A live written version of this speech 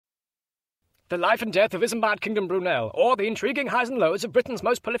The Life and Death of Isambard Kingdom Brunel, or the intriguing highs and lows of Britain's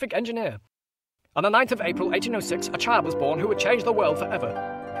most prolific engineer. On the 9th of April 1806, a child was born who would change the world forever.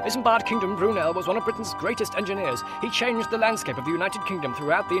 Isambard Kingdom Brunel was one of Britain's greatest engineers. He changed the landscape of the United Kingdom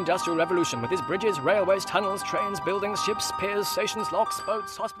throughout the Industrial Revolution with his bridges, railways, tunnels, trains, buildings, ships, piers, stations, locks,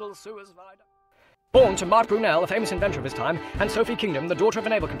 boats, hospitals, sewers, viaducts. Born to Marc Brunel, a famous inventor of his time, and Sophie Kingdom, the daughter of a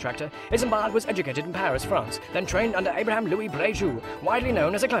naval contractor, Isambard was educated in Paris, France, then trained under Abraham Louis Bréjou, widely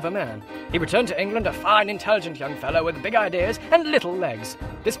known as a clever man. He returned to England a fine, intelligent young fellow with big ideas and little legs.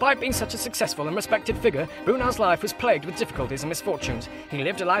 Despite being such a successful and respected figure, Brunel's life was plagued with difficulties and misfortunes. He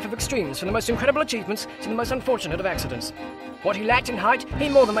lived a life of extremes, from the most incredible achievements to the most unfortunate of accidents. What he lacked in height, he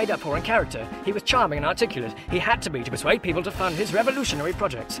more than made up for in character. He was charming and articulate. He had to be to persuade people to fund his revolutionary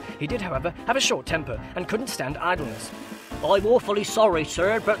projects. He did, however, have a short temper and couldn't stand idleness. I'm awfully sorry,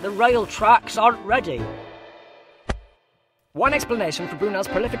 sir, but the rail tracks aren't ready. One explanation for Brunel's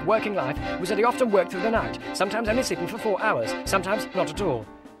prolific working life was that he often worked through the night, sometimes only sleeping for 4 hours, sometimes not at all.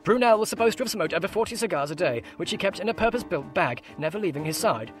 Brunel was supposed to have smoked over 40 cigars a day, which he kept in a purpose-built bag, never leaving his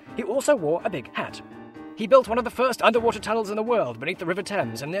side. He also wore a big hat. He built one of the first underwater tunnels in the world beneath the River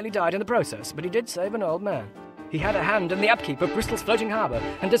Thames and nearly died in the process, but he did save an old man. He had a hand in the upkeep of Bristol's floating harbour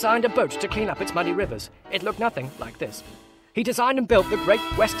and designed a boat to clean up its muddy rivers. It looked nothing like this. He designed and built the Great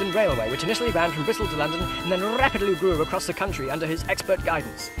Western Railway, which initially ran from Bristol to London and then rapidly grew across the country under his expert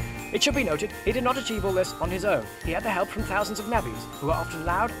guidance. It should be noted, he did not achieve all this on his own. He had the help from thousands of navvies, who were often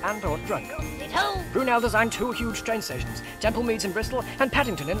loud and or drunk. Brunel designed 2 huge train stations, Temple Meads in Bristol and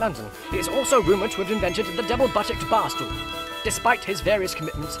Paddington in London. He is also rumoured to have invented the double-buttocked bar stool. Despite his various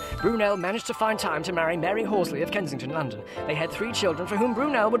commitments, Brunel managed to find time to marry Mary Horsley of Kensington, London. They had 3 children for whom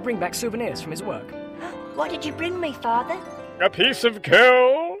Brunel would bring back souvenirs from his work. What did you bring me, Father? A piece of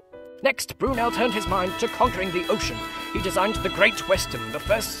coal? Next, Brunel turned his mind to conquering the ocean. He designed the Great Western, the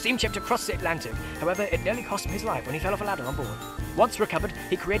first steamship to cross the Atlantic. However, it nearly cost him his life when he fell off a ladder on board. Once recovered,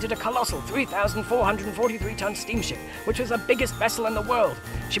 he created a colossal 3,443-ton steamship, which was the biggest vessel in the world.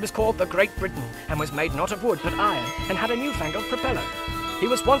 She was called the Great Britain, and was made not of wood but iron, and had a newfangled propeller. He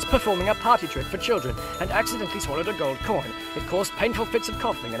was once performing a party trick for children, and accidentally swallowed a gold coin. It caused painful fits of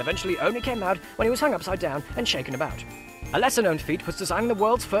coughing, and eventually only came out when he was hung upside down and shaken about. A lesser-known feat was designing the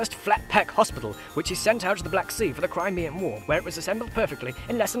world's first flat-pack hospital, which he sent out to the Black Sea for the Crimean War, where it was assembled perfectly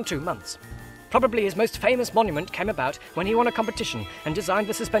in less than 2 months. Probably his most famous monument came about when he won a competition and designed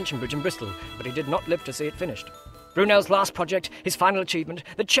the suspension bridge in Bristol, but he did not live to see it finished. Brunel's last project, his final achievement,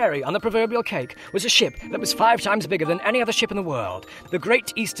 the cherry on the proverbial cake, was a ship that was 5 times bigger than any other ship in the world. The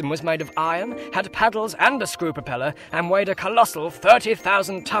Great Eastern was made of iron, had paddles and a screw propeller, and weighed a colossal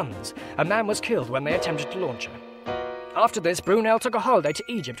 30,000 tons. A man was killed when they attempted to launch her. After this, Brunel took a holiday to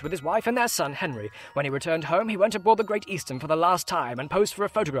Egypt with his wife and their son, Henry. When he returned home, he went aboard the Great Eastern for the last time and posed for a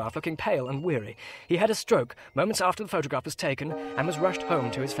photograph looking pale and weary. He had a stroke moments after the photograph was taken and was rushed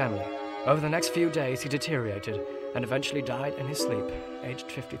home to his family. Over the next few days, he deteriorated and eventually died in his sleep, aged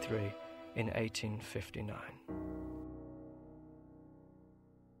 53, in 1859.